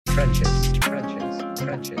Alright,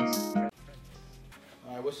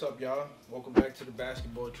 what's up, y'all? Welcome back to the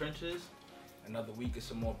Basketball Trenches. Another week of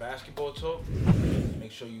some more basketball talk.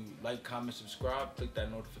 Make sure you like, comment, subscribe. Click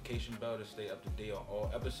that notification bell to stay up to date on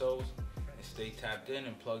all episodes. And stay tapped in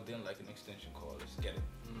and plugged in like an extension cord. Let's get it.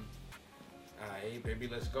 Alright, baby,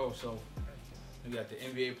 let's go. So, we got the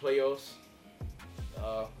NBA playoffs,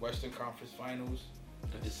 Western Conference Finals.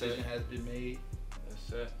 The decision has been made.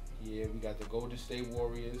 That's it. Yeah, we got the Golden State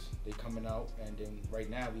Warriors. They coming out, and then right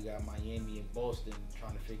now we got Miami and Boston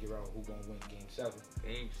trying to figure out who's gonna win Game 7.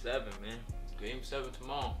 Game 7, man. Game 7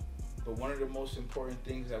 tomorrow. But one of the most important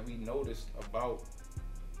things that we noticed about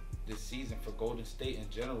this season for Golden State in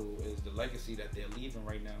general is the legacy that they're leaving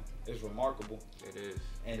right now. It's remarkable. It is.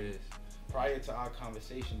 And it is. Prior to our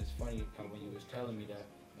conversation, it's funny when you was telling me that,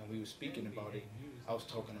 and we were speaking about it, I was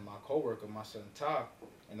talking to my coworker, my son Ty,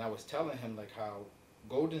 and I was telling him like how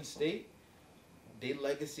Golden State, their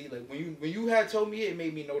legacy, like when you had told me it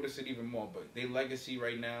made me notice it even more. But their legacy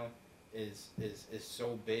right now is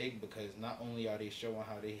so big because not only are they showing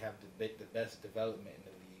how they have the best development in the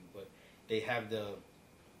league, but they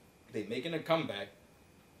making a comeback.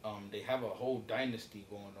 They have a whole dynasty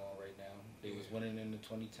going on right now. They was winning in the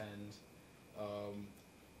 2010s.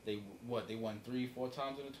 They won 3-4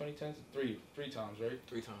 times in the 2010s? Three times, right?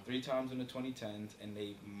 3 times. 3 times in the 2010s, and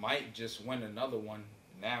they might just win another one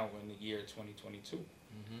now in the year 2022.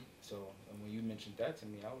 So, and when you mentioned that to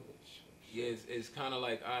me, I was like, yeah, it's kind of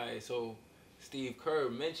like, all right, so Steve Kerr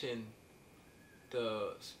mentioned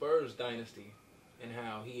the Spurs dynasty and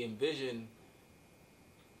how he envisioned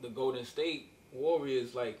the Golden State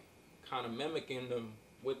Warriors like kind of mimicking them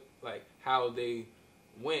with like how they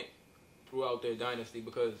went throughout their dynasty.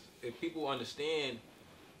 Because if people understand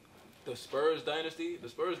the Spurs dynasty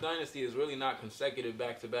is really not consecutive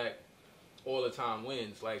back-to-back all the time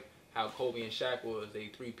wins like how Kobe and Shaq was. They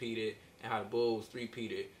three-peated, and how the Bulls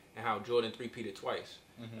three-peated, and how Jordan three-peated twice.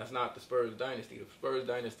 That's not the Spurs dynasty. The Spurs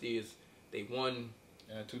dynasty is they won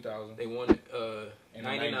 2000. They won in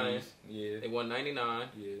 99. The 90s. Yeah. They won 99.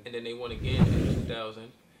 Yeah. And then they won again in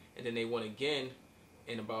 2000. And then they won again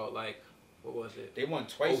in about like, what was it? They won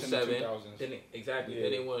twice in the 2000s. Then exactly. Yeah.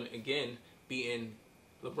 Then they won again, beating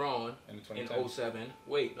LeBron in 07.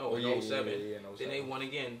 Wait, no, in 07. Yeah, in 07. Then they won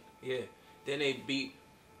again. Yeah. Then they beat.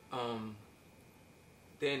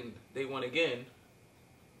 Then they won again.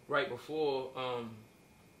 Right before.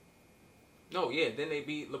 Then they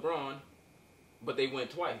beat LeBron, but they went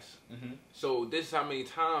twice. So this is how many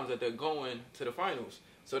times that they're going to the finals.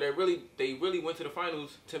 So they really went to the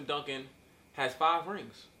finals. Tim Duncan has 5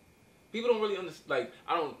 rings. People don't really understand. Like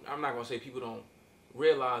I'm not gonna say people don't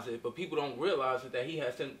realize it, but people don't realize it that he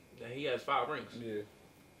has 5 rings. Yeah.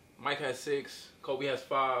 Mike has 6. Kobe has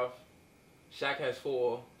 5. Shaq has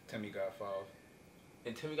 4. Timmy got 5.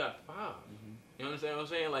 And Timmy got 5. You understand what I'm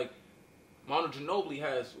saying? Like Manu Ginobili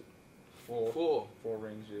has 4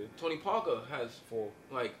 rings. Yeah. Tony Parker has 4.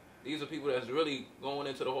 Like these are people that's really going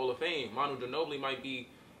into the Hall of Fame. Manu Ginobili might be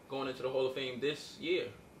going into the Hall of Fame this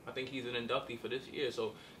year. I think he's an inductee for this year,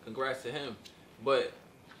 so congrats to him. But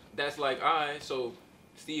that's like, all right, so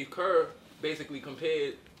Steve Kerr basically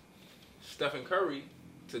compared Stephen Curry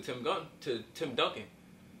to Tim Duncan.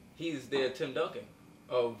 He's their Tim Duncan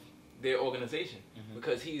of their organization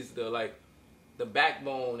because he's the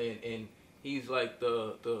backbone and he's like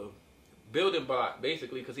the building block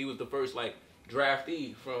basically because he was the first like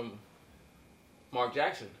draftee from Mark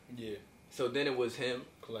Jackson. Yeah. So then it was him,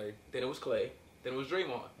 Clay. Then it was Clay. Then it was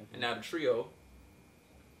Draymond. And now the trio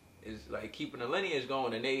is like keeping the lineage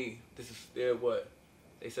going. And they what?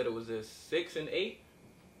 They said it was a 6 and 8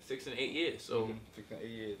 years. So 6 and 8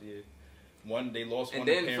 years, yeah. They lost and one.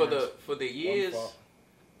 then of the for the years,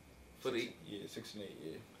 6 and 8, yeah.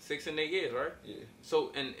 6 and 8 years, right? Yeah.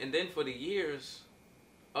 So and then for the years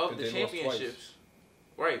of the championships,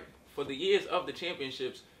 right? For the years of the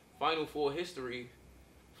championships, Final Four history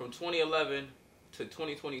from 2011 to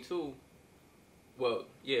 2022. Well,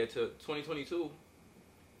 yeah, to 2022,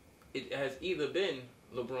 it has either been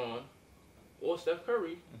LeBron or Steph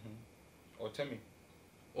Curry or Timmy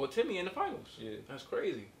in the finals. Yeah, that's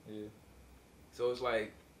crazy. Yeah. So it's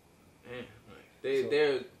like, man,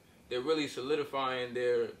 they're really solidifying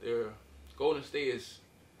their Golden State is,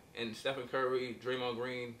 and Stephen Curry, Draymond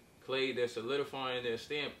Green, Clay. They're solidifying their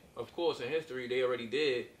stamp. Of course, in history they already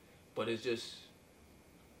did, but it's just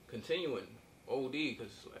continuing. OD,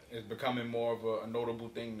 because like, it's becoming more of a notable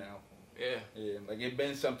thing now. Yeah. Yeah, like it's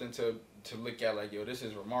been something to look at. Like, yo, this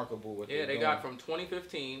is remarkable. What they got from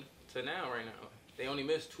 2015 to now. Right now, they only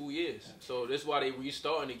missed 2 years. So that's why they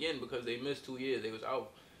restarting again because they missed 2 years. They was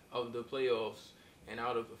out of the playoffs and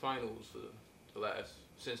out of the finals for the last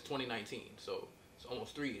since 2019. So it's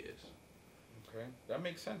almost 3 years. Okay, that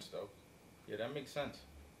makes sense though. Yeah, that makes sense.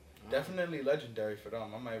 Definitely legendary for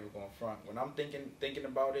them. I'm not even going front. When I'm thinking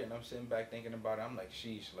about it, and I'm sitting back thinking about it, I'm like,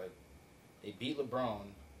 sheesh, like they beat LeBron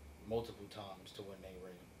multiple times to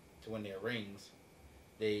win their rings.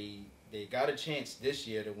 They got a chance this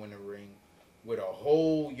year to win a ring with a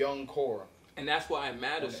whole young core. And that's why it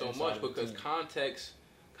matters so much, because context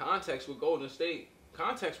with Golden State,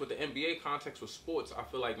 context with the NBA, context with sports, I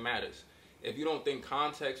feel like matters. If you don't think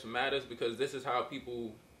context matters, because this is how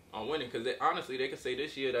people are winning, because honestly, they could say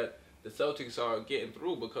this year that the Celtics are getting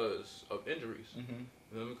through because of injuries. Mm-hmm. You know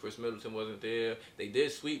what I mean? Chris Middleton wasn't there. They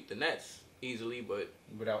did sweep the Nets easily, but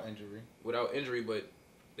without injury, but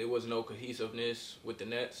there was no cohesiveness with the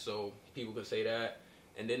Nets, so people could say that.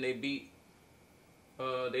 And then they beat,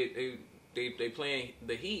 they playing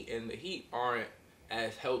the Heat, and the Heat aren't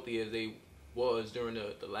as healthy as they was during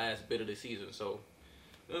the last bit of the season. So,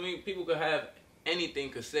 you know what I mean? People could have anything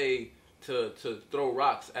could say to throw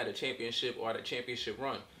rocks at a championship or at a championship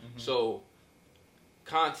run. Mm-hmm. So,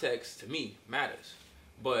 context to me matters.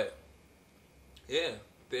 But, yeah,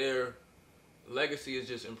 their legacy is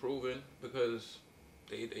just improving because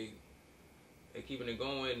they keeping it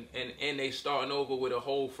going, and they starting over with a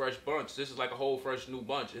whole fresh bunch. This is like a whole fresh new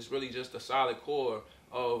bunch. It's really just a solid core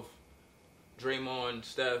of Draymond,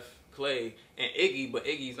 Steph, Clay, and Iggy, but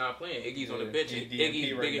Iggy's not playing. Iggy's on the bench.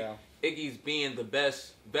 Iggy's being the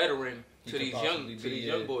best veteran to these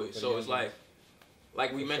young boys. So it's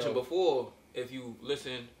like we mentioned before, if you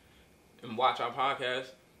listen and watch our podcast,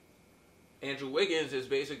 Andrew Wiggins is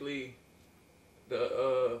basically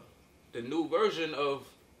the new version of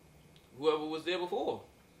whoever was there before.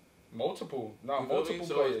 Multiple players.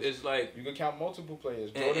 So it's like you can count multiple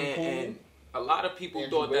players. Jordan Poole. And a lot of people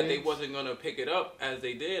thought that they wasn't gonna pick it up as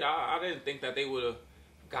they did. I didn't think that they would have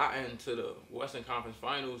gotten to the Western Conference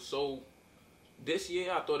Finals. So this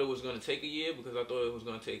year, I thought it was gonna take a year because I thought it was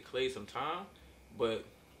gonna take Clay some time. But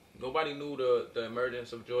nobody knew the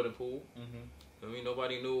emergence of Jordan Poole. Mm-hmm. I mean,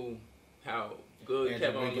 nobody knew how good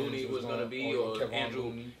Kevin Looney was going to be, or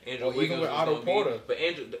Andrew Wiggins even with Otto Porter. But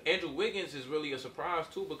Andrew Wiggins is really a surprise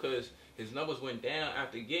too, because his numbers went down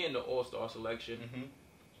after getting the All-Star selection. Mm-hmm.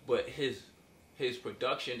 But his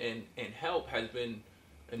production and help has been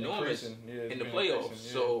enormous in the playoffs.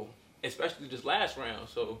 So especially this last round.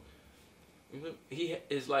 So he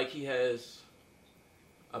has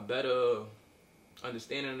a better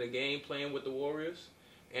understanding of the game playing with the Warriors,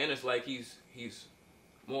 and it's like he's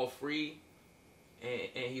more free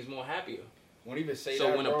and he's more happier. Won't even say so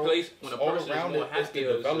that, when bro. a person is more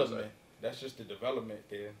happier, the development. That's just the development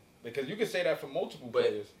there, because you can say that for multiple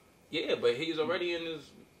players. Yeah, but he's already in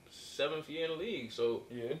his 7th year in the league. So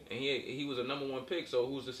yeah, and he was a #1 pick. So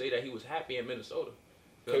who's to say that he was happy in Minnesota?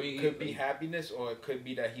 Could be happiness, or it could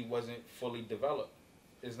be that he wasn't fully developed.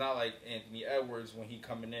 It's not like Anthony Edwards when he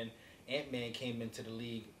coming in. Ant-Man came into the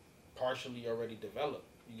league partially already developed.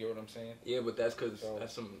 You get what I'm saying? Yeah, but that's because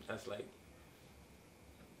that's like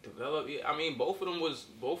developed. Yeah, I mean, both of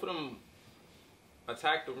them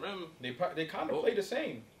attack the rim. They kind of play the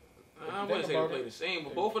same. I wouldn't say they play the same,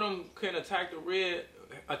 but both of them can attack the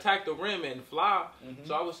rim and fly. Mm-hmm.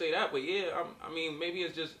 So I would say that. But yeah, I mean, maybe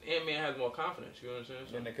it's just Ant-Man has more confidence. You know what I'm saying?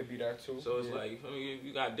 So, and it could be that too. So it's like, I mean,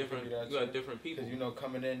 you got different people. Because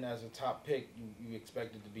coming in as a top pick, you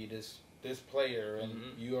expected to be this player, and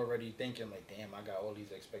you already thinking like, damn, I got all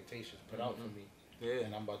these expectations put out for me,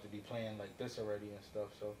 and I'm about to be playing like this already and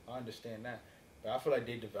stuff. So I understand that, but I feel like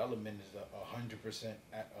their development is 100%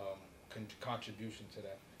 contribution to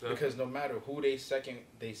that. Definitely. Because no matter who they second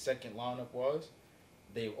lineup was,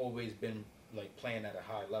 they've always been like playing at a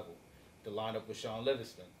high level. The lineup with Sean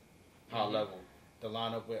Livingston, high level. The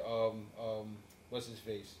lineup with what's his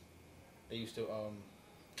face? They used to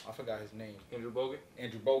I forgot his name. Andrew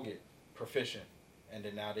Bogut, proficient. And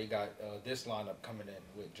then now they got this lineup coming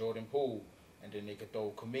in with Jordan Poole, and then they could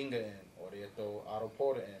throw Kuminga in, or they could throw Otto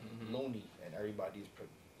Porter in, Looney, and everybody's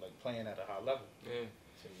like playing at a high level. Yeah.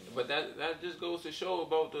 So, but that just goes to show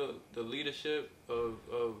about the leadership of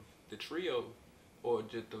the trio, or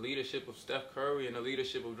just the leadership of Steph Curry and the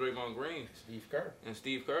leadership of Draymond Green. Steve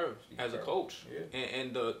Kerr as a coach. Yeah.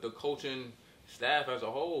 And the coaching staff as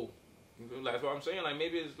a whole. That's what I'm saying. Like,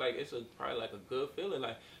 maybe it's probably like a good feeling.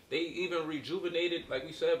 Like, they even rejuvenated, like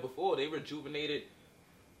we said before, they rejuvenated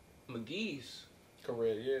McGee's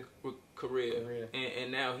career.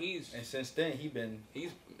 And now and since then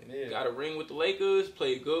he's got a ring with the Lakers,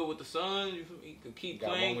 played good with the Suns. He could keep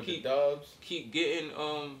playing, with the Dubs, keep getting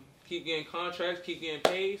contracts, keep getting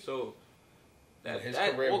paid. So that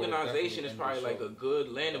organization is probably like a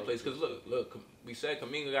good landing place. Because look, we said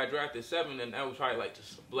Kuminga got drafted 7, and that was probably like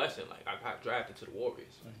just a blessing. Like I got drafted to the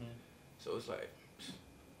Warriors, so it's like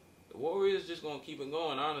the Warriors just gonna keep it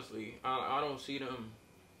going. Honestly, I don't see them.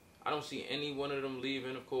 I don't see any one of them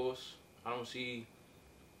leaving. Of course, I don't see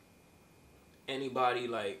anybody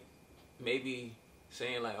like maybe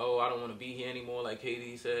saying like, oh, I don't want to be here anymore. Like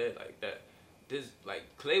KD said, like that. This like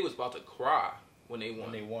Clay was about to cry when they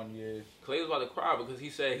won. Yeah. Clay was about to cry because he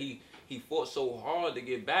said he fought so hard to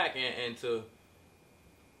get back and to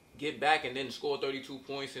get back and then score 32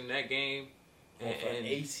 points in that game. And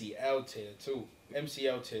ACL tear too.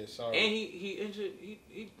 MCL tear, sorry. And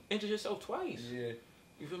he injured himself twice. Yeah.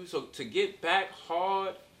 You feel me? So to get back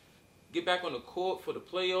hard, get back on the court for the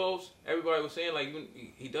playoffs, everybody was saying like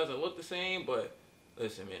he doesn't look the same, but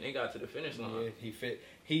listen, man, they got to the finish line. Yeah, he fit.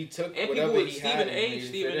 He took and whatever people he Stephen had.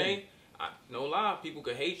 Stephen A. No lie, people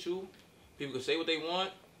could hate you, people could say what they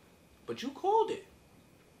want, but you called it.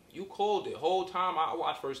 You called it. Whole time I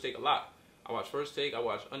watch First Take a lot. I watch First Take. I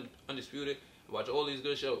watch Undisputed. I watch all these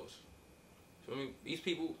good shows. So I mean, these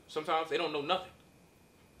people sometimes they don't know nothing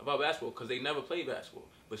about basketball because they never played basketball.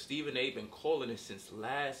 But Stephen A. been calling it since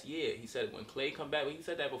last year. He said when Clay come back, he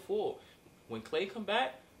said that before. When Clay come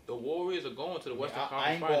back, the Warriors are going to the Western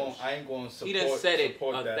Conference Finals. I ain't going to support. He done said it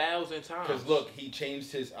support 1,000 times. Because look, he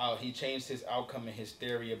changed his outcome and his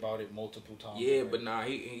theory about it multiple times. Yeah, right? but nah,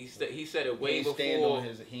 he said it way before.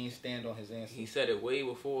 He ain't stand on his answer. He said it way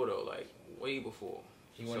before though, like way before.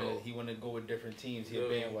 He wanna go with different teams. He a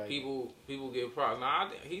bandwagon. People give props. Nah,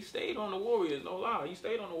 he stayed on the Warriors. No lie, he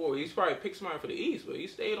stayed on the Warriors. He's probably picked somebody for the East, but he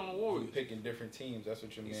stayed on the Warriors. He picking different teams. That's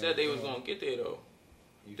what you mean. He said they was gonna get there though.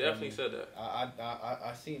 You definitely said that.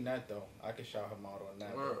 I seen that though. I can shout him out on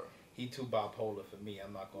that. He too bipolar for me.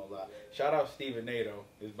 I'm not gonna lie. Shout out Stephen A. though.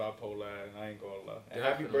 Is bipolar, and I ain't gonna lie. And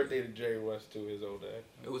happy birthday to Jerry West too. His old dad.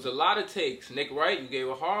 It was a lot of takes. Nick Wright, you gave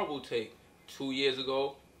a horrible take 2 years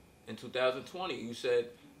ago, in 2020. You said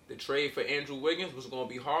the trade for Andrew Wiggins was gonna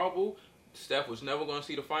be horrible. Steph was never gonna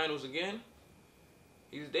see the finals again.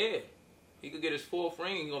 He's dead. He could get his 4th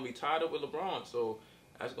ring. He's gonna be tied up with LeBron. So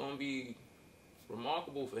that's gonna be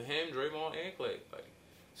remarkable for him, Draymond, and Clay.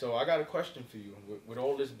 So I got a question for you. With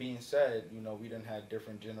all this being said, you know, we done had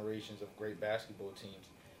different generations of great basketball teams.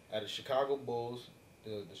 At the Chicago Bulls,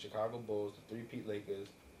 the Chicago Bulls, the 3-peat Lakers,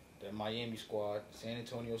 the Miami squad, the San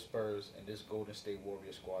Antonio Spurs, and this Golden State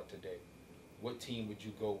Warriors squad today. What team would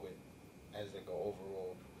you go with as like an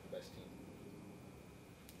overall best team?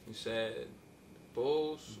 You said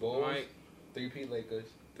Bulls, 3-peat Lakers.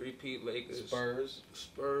 3-peat Lakers.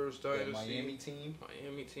 Spurs dynasty. Miami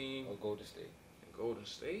team. Or Golden State. Golden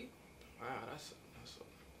State. Wow,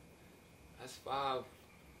 that's 5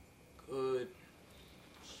 good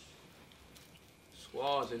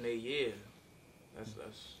squads in their year.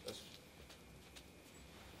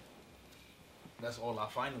 That's all our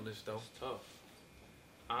finalists though. It's tough.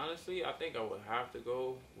 Honestly, I think I would have to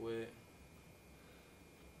go with.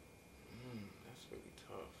 That's really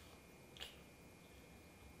tough.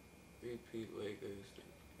 3-peat Lakers.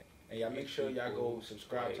 And y'all make sure y'all go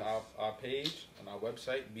subscribe to our page on our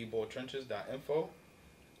website, bballtrenches.info.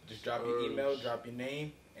 Just drop your email, drop your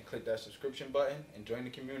name, and click that subscription button and join the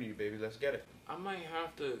community, baby. Let's get it. I might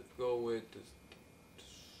have to go with this.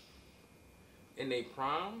 In their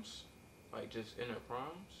primes, like just in their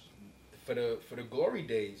primes. For the glory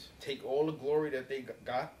days, take all the glory that they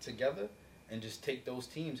got together and just take those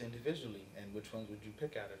teams individually. And which ones would you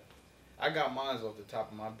pick out of them? I got mine off the top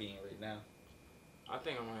of my being right now. I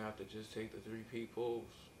think I might have to just take the 3-peat Bulls.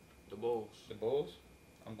 The Bulls. The Bulls?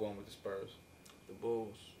 I'm going with the Spurs. The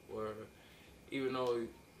Bulls. Where, even though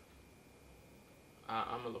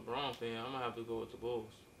I'm a LeBron fan, I'm going to have to go with the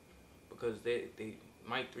Bulls. Because they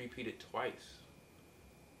might 3-peat it twice.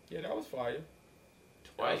 Yeah, that was fire.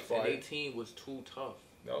 Twice. And their team was too tough.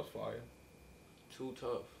 That was fire. Too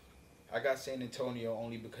tough. I got San Antonio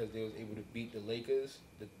only because they was able to beat the Lakers,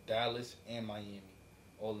 the Dallas, and Miami.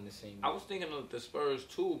 All in the same year. I was thinking of the Spurs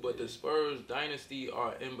too, but the Spurs dynasty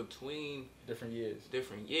are in between different years.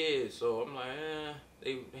 So I'm like,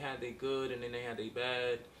 they had they good and then they had they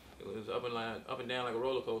bad. It was up and down like a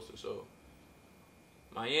roller coaster. So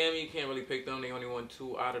Miami, can't really pick them. They only won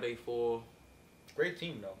 2 out of their 4. Great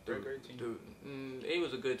team though. Great team. Dude, it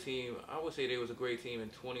was a good team. I would say they was a great team in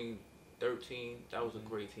 2013. That was a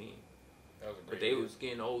great team. That was a great. But they was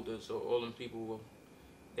getting older, so all them people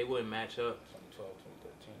they wouldn't match up. 2012,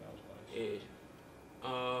 2013, that was nice.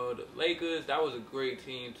 Yeah. The Lakers, that was a great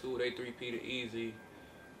team too. They 3-peated easy.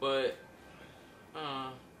 But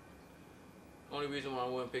only reason why I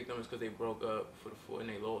wouldn't pick them is because they broke up for the 4th and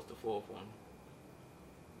they lost the 4th one.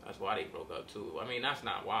 That's why they broke up too. I mean, that's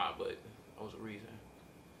not why, but that was a reason.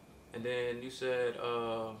 And then you said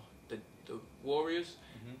the Warriors.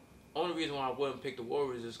 Mm-hmm. Only reason why I wouldn't pick the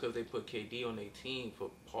Warriors is because they put KD on their team for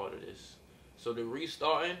part of this. So the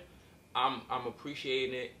restarting, I'm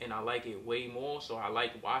appreciating it and I like it way more. So I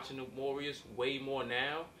like watching the Warriors way more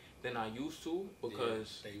now than I used to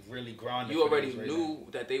because they really grinded. You already knew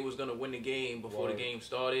that they was gonna win the game before the game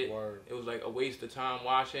started. It was like a waste of time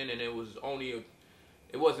watching, and it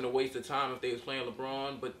wasn't a waste of time if they was playing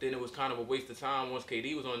LeBron, but then it was kind of a waste of time once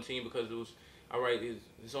KD was on the team because it was all right.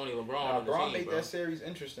 It's only LeBron on the team, LeBron made that series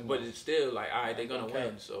interesting, but it's still like all right, they're gonna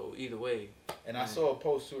win. So either way. And I saw a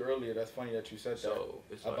post too earlier. That's funny that you said that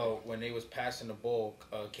about like, when they was passing the ball,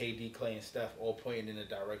 KD, Clay, and Steph all pointing in the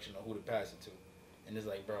direction of who to pass it to. And it's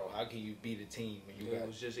like, bro, how can you beat a team when you got it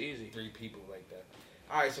was just easy 3 people like that?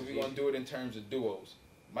 All right, so we're going to do it in terms of duos.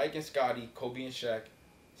 Mike and Scotty, Kobe and Shaq,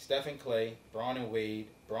 Steph and Clay, Bron and Wade,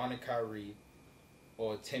 Bron and Kyrie,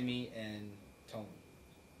 or Timmy and Tony.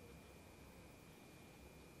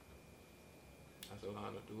 That's a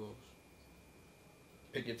lot of duos.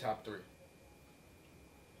 Pick your top 3.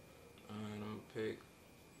 And I'm going to pick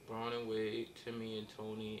Bron and Wade, Timmy and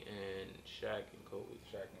Tony, and Shaq and Kobe.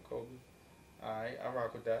 Shaq and Kobe. All right, I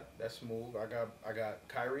rock with that. That's smooth. I got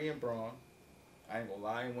Kyrie and Braun. I ain't gonna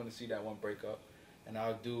lie, I didn't want to see that one break up. And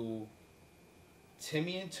I'll do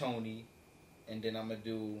Timmy and Tony, and then I'm gonna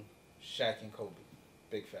do Shaq and Kobe.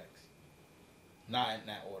 Big facts. Not in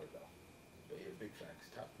that order though, but yeah, big facts.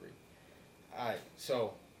 Top 3. All right,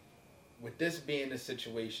 so with this being the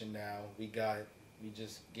situation now, we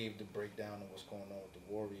just gave the breakdown of what's going on with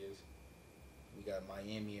the Warriors. We got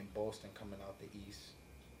Miami and Boston coming out the East.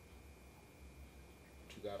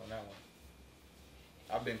 You got on that one?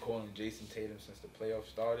 I've been calling Jayson Tatum since the playoffs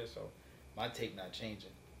started, so my take not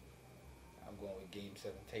changing. I'm going with Game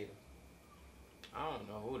 7 Tatum. I don't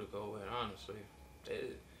know who to go with, honestly.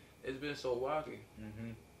 It's been so wacky.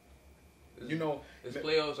 Mm-hmm. This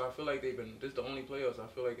playoffs, I feel like this is the only playoffs I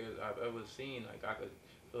feel like I've ever seen. Like, I could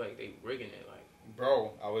feel like they rigging it. Like,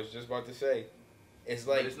 bro, I was just about to say, it's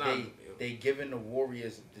like they giving the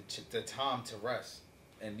Warriors the time to rest.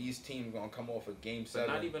 And these teams gonna come off a Game 7.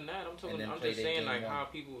 But not even that. I'm just saying like how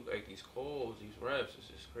people like these calls, these refs. It's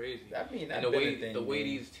just crazy. I mean, and the way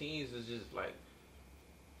these teams is just like,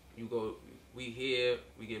 you go, we here,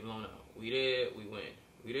 we get blown out. We there, we win.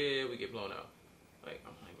 We there, we get blown out. Like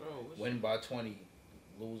I'm like, bro, win by 20,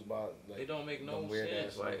 lose by like. It don't make no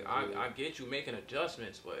sense. Like I get you making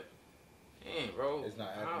adjustments, but man, bro, it's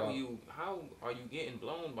not how are you getting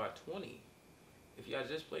blown by 20 if y'all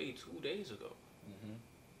just played 2 days ago? Mm-hmm.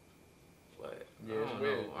 But yeah, it's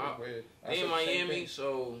weird. It's weird. They in Miami,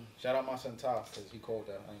 so shout out my son Todd because he called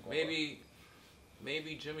that.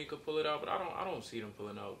 Maybe Jimmy could pull it out, but I don't see them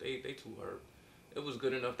pulling out. They too hurt. It was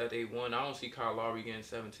good enough that they won. I don't see Kyle Lowry getting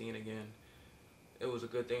 17 again. It was a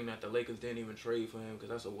good thing that the Lakers didn't even trade for him because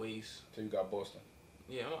that's a waste. So you got Boston.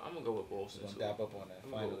 Yeah, I'm gonna go with Boston. You're gonna dap up on that. I'm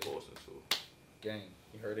gonna go with Boston too. Gang,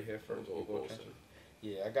 you heard it here first. Go with Boston.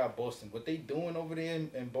 Yeah, I got Boston. What they doing over there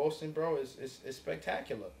in Boston, bro, is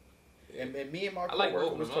spectacular. Yeah. And me and my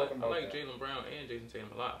coworker was talking about that. I like Jaylen Brown and Jayson Tatum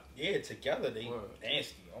a lot. Yeah, together they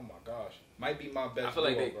nasty. Oh my gosh, might be my best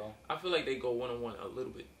duo, bro. I feel like they go 1-on-1 a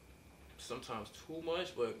little bit, sometimes too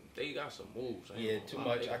much, but they got some moves. Yeah, too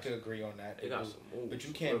much. I could agree on that. They got some moves, but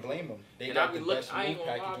you can't blame them. They got the best move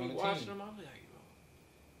package on the team. Watching them, I'm like,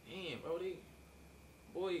 bro, damn, bro,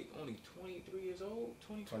 boy, only 23 years old,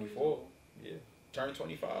 24. Yeah, turn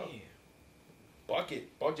 25. Yeah.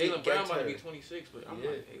 Bucket. Jaylen Brown might be 26, but I'm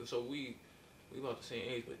like, hey, so we about the same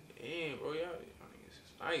age, but damn, bro, y'all, I mean, it's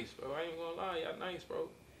just nice, bro. I ain't gonna lie, y'all nice, bro.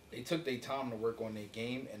 They took their time to work on their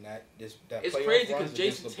game, and that it's crazy because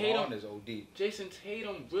Jayson Tatum is OD. Jayson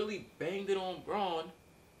Tatum really banged it on Braun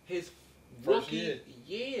his rookie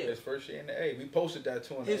year. His first year in the A. We posted that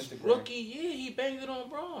too on Instagram. His rookie year, he banged it on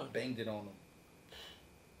Braun. Banged it on him.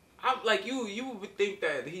 I'm like you would think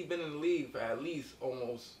that he'd been in the league for at least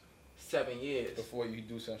almost 7 years before you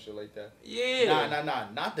do some shit like that. Yeah. Nah,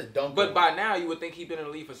 not the dunk. But by now you would think he'd been in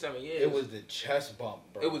the league for 7 years. It was the chest bump,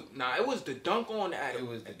 bro. It was the dunk on at it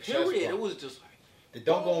was the period. Chest bump. It was just like the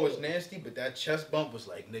dunk on was nasty, but that chest bump was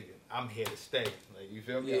like, nigga, I'm here to stay. Like, you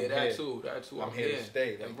feel me? Yeah, that too. I'm here to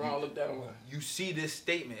stay. Like, and Braun looked at him. You see this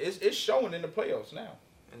statement? It's showing in the playoffs now.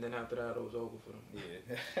 And then after that, it was over for them.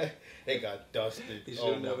 Yeah, they got dusted. He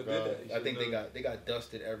should have never did that. I think they got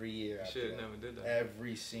dusted every year. He should have never did that.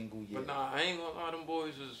 Every single year. But nah, I ain't gonna lie, them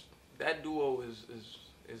boys that duo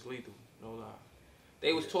is lethal. No lie.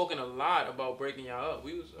 They was talking a lot about breaking y'all up.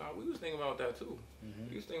 We was thinking about that too. Mm-hmm.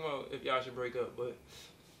 We was thinking about if y'all should break up, but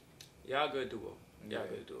y'all good duo. Y'all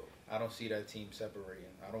good duo. I don't see that team separating.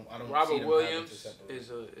 I don't. Robert see them Williams to separate.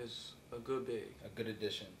 is A good big. A good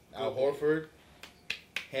addition. Good Al big. Horford.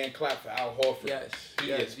 Hand clap for Al Horford. Yes. He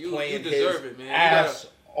yes. is You playing deserve his it, man. ass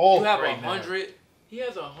off You have right now. 100. He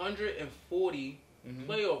has 140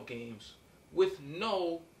 playoff games with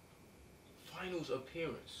no finals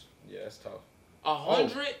appearance. Yeah, that's tough.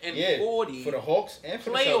 140 for the Hawks and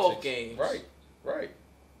for playoff the Celtics. games. Right.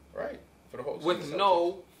 For the Hawks With and the Celtics.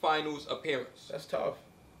 no finals appearance. That's tough.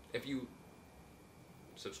 If you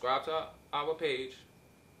subscribe to our page,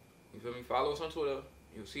 you feel me? Follow us on Twitter.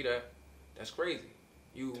 You'll see that. That's crazy.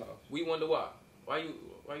 Tough. We wonder why. Why you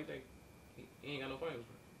think he ain't got no finals?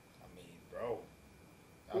 I mean, bro.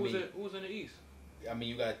 Who's in the East? I mean,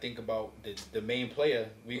 you gotta think about the main player.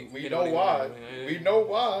 We You know don't why. even- We know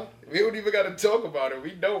why. We don't even gotta talk about it.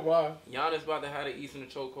 We know why. Giannis about to have the East in the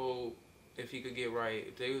chokehold if he could get right.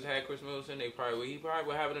 If they had Chris Middleton, he probably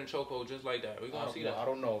would have it in the chokehold just like that. We're gonna see that. I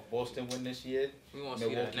don't know if Boston win this year. We're gonna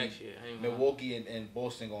see that next year. Milwaukee and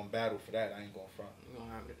Boston gonna battle for that. I ain't gonna front. We're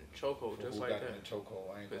gonna have it in the chokehold For just who like got that. in the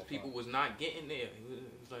chokehold, I ain't Because gonna people front. was not getting there.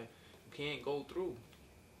 It was like you can't go through.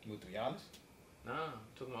 With Giannis? Nah, I'm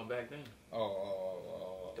talking about back then.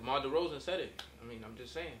 Oh. DeMar DeRozan said it. I mean, I'm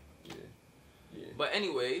just saying. Yeah. But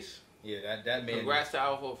anyways, Yeah, that man. congrats to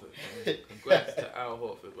Al Horford. Man. Congrats to Al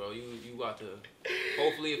Horford, bro. You about to.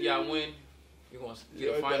 Hopefully, if y'all win, you're gonna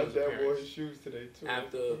get a finals that boy appearance. his shoes today too.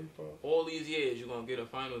 After all these years, you're gonna get a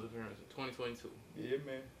finals appearance in 2022. Yeah,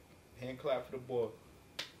 man. Hand clap for the boy.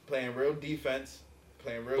 Playing real defense.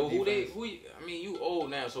 But I mean, you old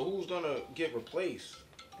now, so who's gonna get replaced?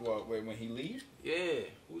 What? Wait, when he leaves? Yeah,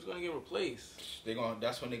 who's gonna get replaced?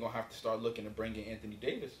 That's when they're gonna have to start looking to bring in Anthony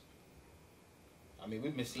Davis. I mean,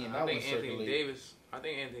 we've been seeing I that one think circulate.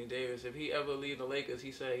 Anthony Davis, if he ever leave the Lakers,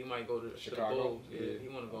 he said he might go to Chicago? the Bulls. Yeah, Yeah. he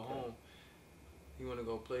want to go Okay. home. He want to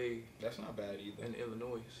go play That's not bad either. in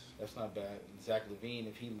Illinois. That's not bad. Zach LaVine,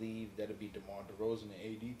 if he leave, that'll be DeMar DeRozan and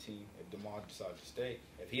AD team. If DeMar decides to stay,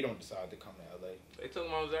 if he don't decide to come to LA. They talking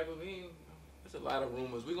about Zach LaVine. There's a lot of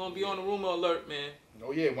rumors. We're gonna be on the rumor alert, man.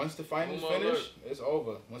 Oh yeah, once the finals Rumor finish, alert. it's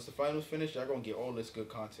over. Once the finals finish, y'all gonna get all this good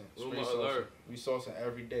content. Rumor Straight alert. We sourcing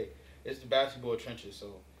every day. It's the basketball trenches,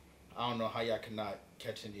 so I don't know how y'all cannot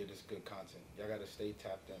catch any of this good content. Y'all gotta stay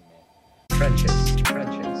tapped in, man.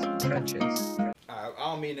 Trenches. I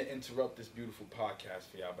don't mean to interrupt this beautiful podcast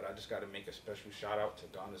for y'all, but I just got to make a special shout out to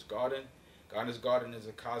Garner's Garden. Garner's Garden is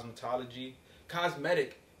a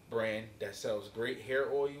cosmetic brand that sells great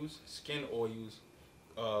hair oils, skin oils,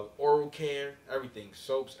 oral care, everything,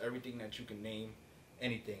 soaps, everything that you can name,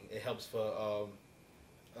 anything. It helps for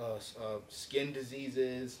skin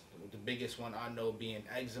diseases. The biggest one I know being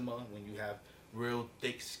eczema. When you have real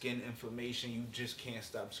thick skin inflammation, you just can't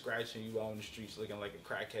stop scratching. You out on the streets looking like a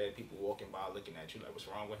crackhead. People walking by looking at you like, what's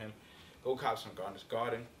wrong with him? Go cop some Garner's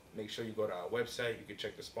Garden. Make sure you go to our website. You can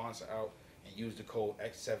check the sponsor out and use the code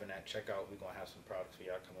X7 at checkout. We're going to have some products for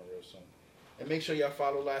y'all coming real soon. And make sure y'all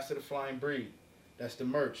follow Last of the Flying Breed. That's the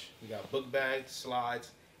merch. We got book bags,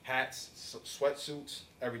 slides, hats, sweatsuits,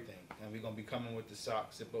 everything. And we're going to be coming with the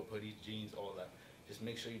socks, zip-up hoodies, jeans, all that. Just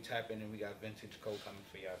make sure you tap in, and we got vintage code coming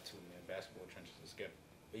for y'all too, man. Basketball trenches, let's get it.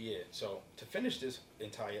 But yeah, so to finish this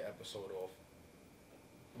entire episode off,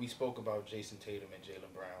 we spoke about Jayson Tatum and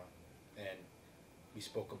Jaylen Brown, and we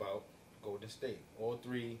spoke about Golden State. All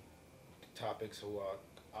three topics who are,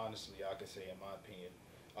 honestly, I could say, in my opinion,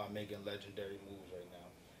 are making legendary moves right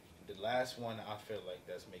now. The last one I feel like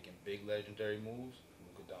that's making big legendary moves,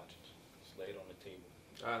 Luka Doncic. Just lay it on the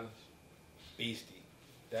table. Beastie.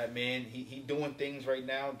 That man, he doing things right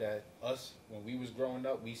now that us, when we was growing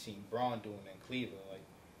up, we seen Braun doing in Cleveland.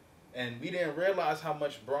 And we didn't realize how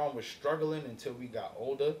much Braun was struggling until we got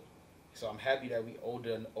older. So I'm happy that we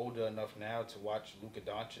older enough now to watch Luka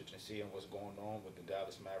Doncic and seeing what's going on with the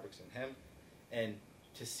Dallas Mavericks and him. And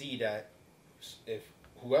to see that if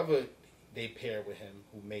whoever they pair with him,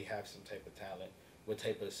 who may have some type of talent, what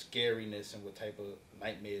type of scariness and what type of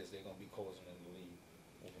nightmares they're going to be causing in the league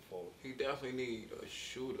moving forward. He definitely need a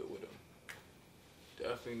shooter with him.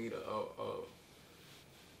 Definitely need a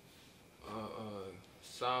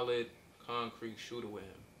solid, concrete shooter with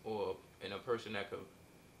him, and a person that could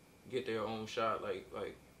get their own shot like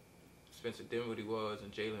Spencer Dinwiddie was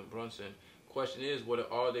and Jalen Brunson. Question is, what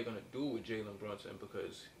are they gonna do with Jalen Brunson?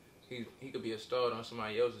 Because he could be a star on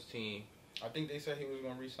somebody else's team. I think they said he was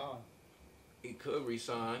going to resign. He could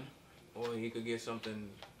resign, or he could get something.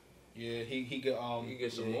 Yeah, he could He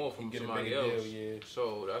get some more from somebody else.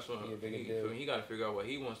 So that's what he got to figure out what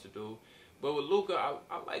he wants to do. But with Luka,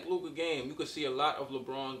 I like Luka game. You could see a lot of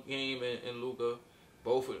LeBron game in Luka.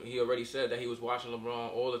 He already said that he was watching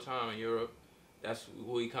LeBron all the time in Europe. That's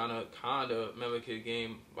who he kind of mimicked his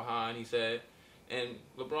game behind, he said. and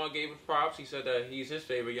LeBron gave him props. He said that he's his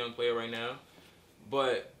favorite young player right now.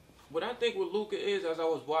 But what I think with Luka is, as I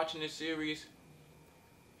was watching this series,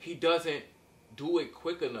 he doesn't do it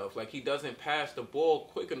quick enough. Like, he doesn't pass the ball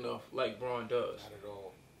quick enough like Braun does. Not at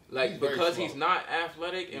all. Like, because he's not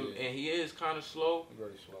athletic and he is kind of slow. He's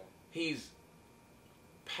very slow. He's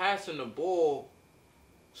passing the ball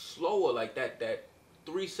slower, like that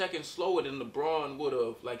 3 seconds slower than LeBron would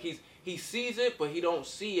have. Like, he sees it, but he don't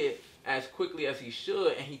see it as quickly as he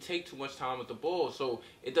should, and he take too much time with the ball, so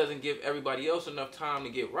it doesn't give everybody else enough time to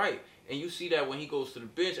get right. And you see that when he goes to the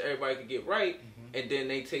bench, everybody can get right, and then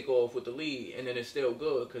they take off with the lead, and then it's still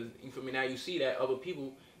good, because you feel me, now you see that other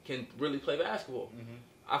people can really play basketball.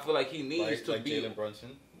 I feel like he needs to be Jalen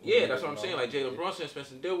Brunson. Yeah, that's what I'm saying. Like Jalen Brunson,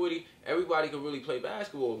 Spencer Dinwiddie, everybody can really play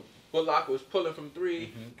basketball. Bullock was pulling from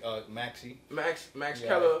three. Max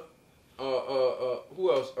Keller.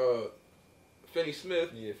 Who else? Finney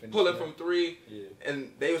Smith. Yeah, pulling from three. Yeah.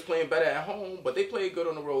 And they was playing better at home, but they played good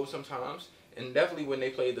on the road sometimes. And definitely when they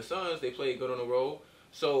played the Suns, they played good on the road.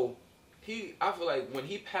 So I feel like when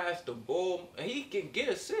he passed the ball, and he can get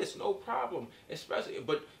assists, no problem. Especially,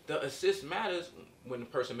 but the assist matters when the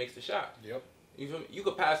person makes the shot. Yep. You feel me? You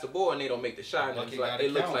could pass the ball and they don't make the shot. And it's like,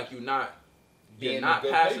 it looks like you're not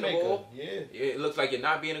passing the ball. Yeah. It looks like you're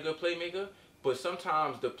not being a good playmaker. But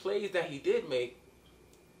sometimes the plays that he did make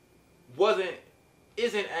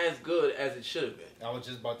isn't as good as it should have been. I was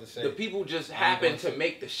just about to say. The people just happen to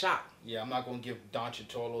make the shot. Yeah, I'm not going to give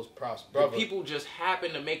Doncic all those props. The people just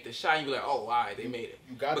happen to make the shot. And you're like, oh, all right, they made it.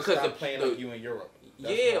 You got to stop playing like you in Europe.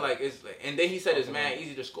 And then he said it's mad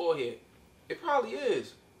easy to score here. It probably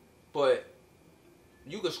is. But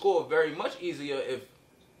you could score very much easier if,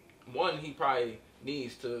 one, he probably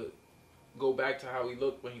needs to go back to how he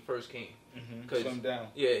looked when he first came. Slim down.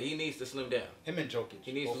 Yeah, he needs to slim down. Him and Jokic.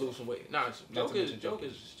 He needs to lose some weight. Jokic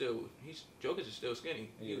is still skinny.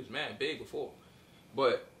 Yeah. He was mad big before.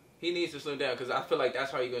 But he needs to slim down because I feel like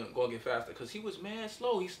that's how you're going to get faster. Because he was mad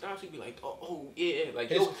slow. He stops, he'd be like, oh yeah. Like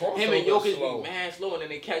him and Jokic be mad slow, and then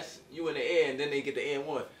they catch you in the air, and then they get the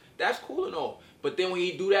N1. That's cool and all. But then when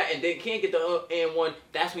he do that and then can't get the N1,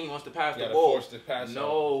 that's when he wants to pass the ball. Force to pass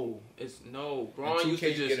Braun used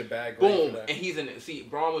to just get a bag boom, and he's in it. See,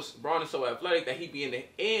 Braun is so athletic that he'd be in the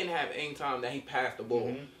and have any time that he passed the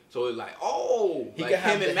ball. So it's like, he like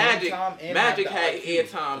him and Magic. Magic had air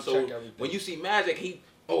time. So when you see Magic, he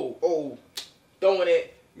throwing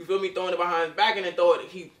it. You feel me? Throwing it behind his back and then throw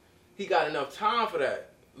it. He got enough time for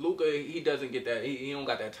that. Luka, he doesn't get that. He don't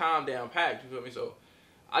got that time down packed. You feel me? So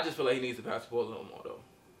I just feel like he needs to pass the ball a little more, though.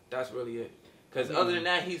 That's really it. Because other than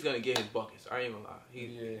that, he's going to get his buckets. I ain't going to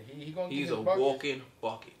lie. He's a walking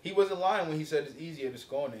bucket. He wasn't lying when he said it's easier to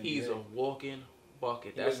score than He's a walking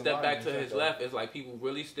bucket. That step back to his left is like people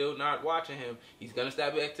really still not watching him. He's going to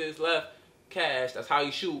step back to his left. Cash. That's how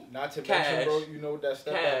he shoot. Not to mention, bro, you know what that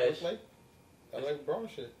step back looks like? That's like Braun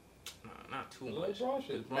shit. Nah, not too much. Like Braun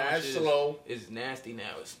shit. Mad slow. It's nasty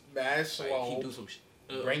now. It's mad slow. Like he do some shit.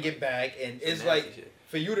 Bring it back, and it's like shit.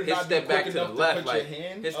 For you to not be quick enough to put your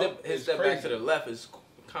hand his step back to the left is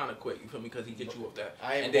kind of quick. You feel me? Because he gets you up there,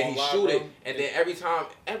 and then he shoot it, and then every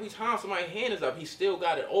time somebody's hand is up, he still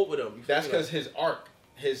got it over them. That's because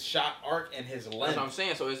his shot arc, and his length. That's what I'm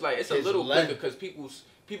saying. So it's like it's a little quicker because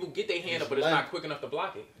people get their hand up, but it's not quick enough to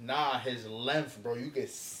block it. Nah, his length, bro. You can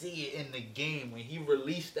see it in the game when he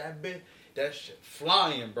released that bit. That shit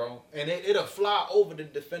flying, bro, and it'll fly over the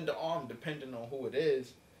defender arm depending on who it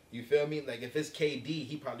is. You feel me? Like if it's KD,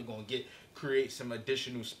 he probably gonna create some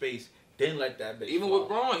additional space. Then let that bitch Even fly. with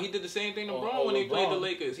Braun, he did the same thing to Braun when he played the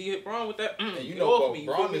Lakers. He hit Braun with that. And you know,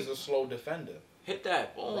 Braun is a slow defender. Hit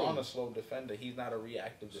that. Boom. Braun is a slow defender. He's not a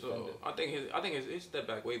reactive defender. I think his step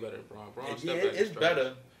back way better than Braun. It's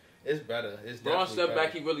better. It's better. It's Braun step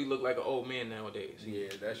back, he really looked like an old man nowadays. Yeah,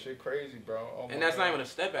 that shit crazy, bro. Oh and that's not even a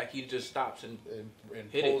step back. He just stops and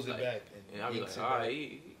pulls it back. And I'll be like, all right,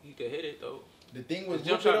 he could hit it though. The thing with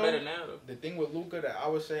Luka, the thing with Luka that I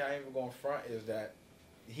would say I ain't even going front is that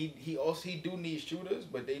he do need shooters,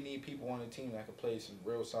 but they need people on the team that can play some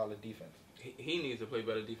real solid defense. He needs to play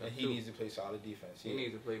better defense. And he needs to play solid defense. He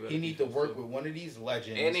needs to play better. He needs to work with one of these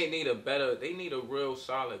legends. And they need a real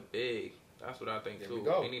solid big. That's what I think too.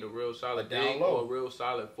 They need a real solid big or a real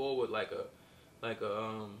solid forward like Kleber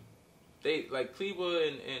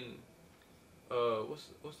and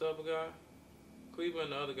what's the other guy? Kleber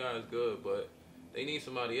and the other guy is good, but they need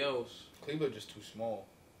somebody else. Kleber just too small.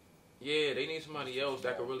 Yeah, they need somebody else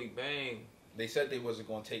that can really bang. They said they wasn't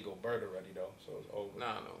gonna take Gobert already though, so it's over.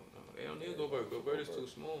 No, they don't need Gobert. Gobert is too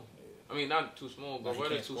small. I mean, not too small.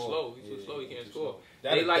 Gobert is too slow. He's too slow. He can't score.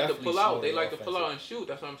 They like to pull out. They like to pull out and shoot.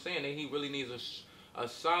 That's what I'm saying. He really needs a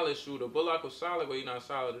solid shooter. Bullock was solid, but he's not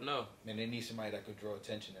solid enough. And they need somebody that could draw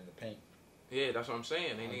attention in the paint. Yeah, that's what I'm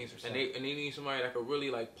saying. They need 100%. and they need somebody that could really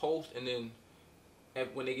like post and then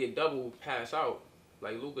when they get double, pass out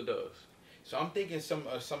like Luka does. So I'm thinking some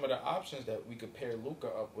of the options that we could pair Luka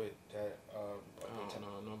up with. That I don't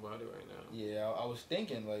know nobody right now. Yeah, I was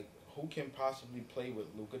thinking like who can possibly play with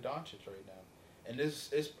Luka Doncic right now, and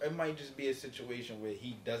it might just be a situation where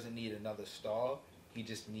he doesn't need another star. He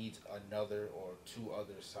just needs another or two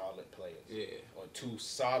other solid players. Yeah. Or two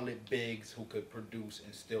solid bigs who could produce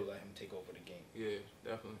and still let him take over the game. Yeah,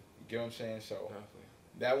 definitely. You get what I'm saying? So definitely.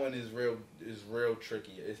 That one is real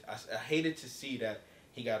tricky. I hated to see that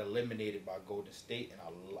he got eliminated by Golden State, and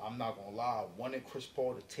I'm not gonna lie, I wanted Chris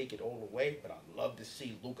Paul to take it all away, but I'd love to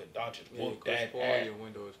see Luka Doncic whoop that Paul, ass. Your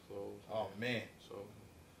window is closed. Oh man. So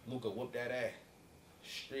Luka whoop that ass.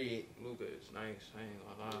 Straight. Luka is nice. I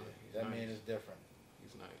ain't gonna lie. Yeah, that man is different.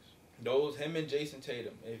 He's nice. Those him and Jayson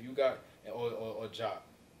Tatum. If you got or Ja,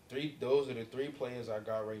 those are the three players I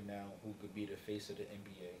got right now who could be the face of the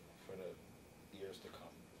NBA for the years to come.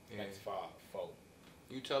 Yeah. Next 5, 4.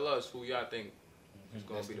 You tell us who y'all think is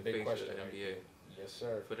gonna be the face of the right NBA. there. Yes,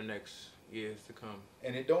 sir. For the next years to come.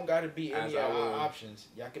 And it don't gotta be any As of our our options.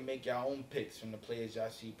 Y'all can make your own picks from the players y'all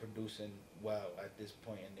see producing well at this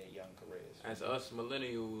point in their young careers. As us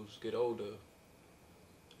millennials get older,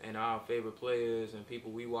 and our favorite players and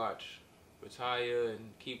people we watch retire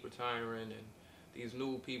and keep retiring, and these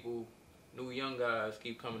new people, new young guys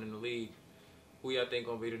keep coming in the league, who y'all think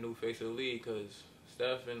gonna be the new face of the league? Because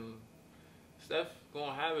Steph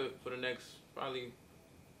gonna have it for the next probably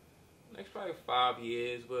 5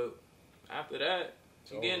 years, but after that,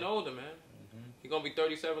 he's getting older, man. He's gonna be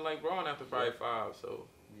 37 like Braun after probably 5. So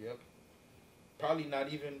yep. Probably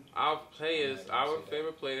not even our players, our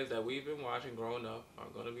favorite players that we've been watching growing up are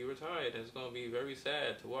gonna be retired. And it's gonna be very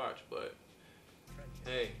sad to watch, but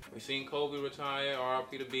hey, we seen Kobe retire,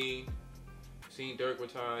 R.I.P. to Bean. Seen Dirk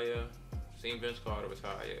retire. Seen Vince Carter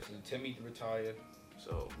retire. Seen Timmy retire.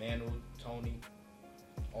 So Manu, Tony.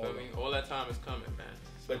 All that time is coming, man.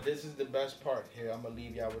 But this is the best part here. I'm gonna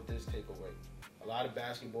leave y'all with this takeaway. A lot of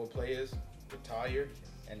basketball players retired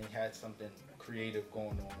and they had something creative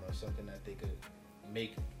going on or something that they could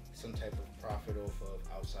make some type of profit off of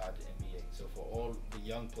outside the NBA. So for all the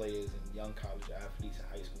young players and young college athletes and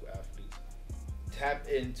high school athletes, tap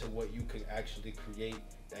into what you could actually create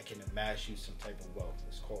that can amass you some type of wealth.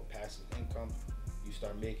 It's called passive income. You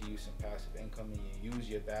start making you some passive income and you use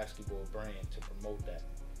your basketball brand to promote that,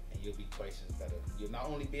 and you'll be twice as better. You'll not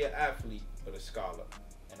only be an athlete, but a scholar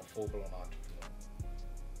and a full-blown entrepreneur.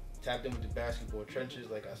 Tapped in with the basketball trenches,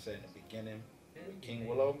 like I said in the beginning, with King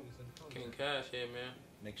Willow. King Cash here, man.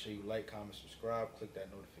 Make sure you like, comment, subscribe, click that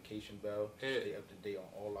notification bell. Yeah. Stay up to date on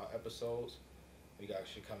all our episodes. We got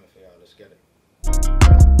shit coming for y'all. Let's get it.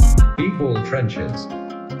 People Trenches.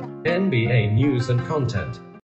 NBA news and content.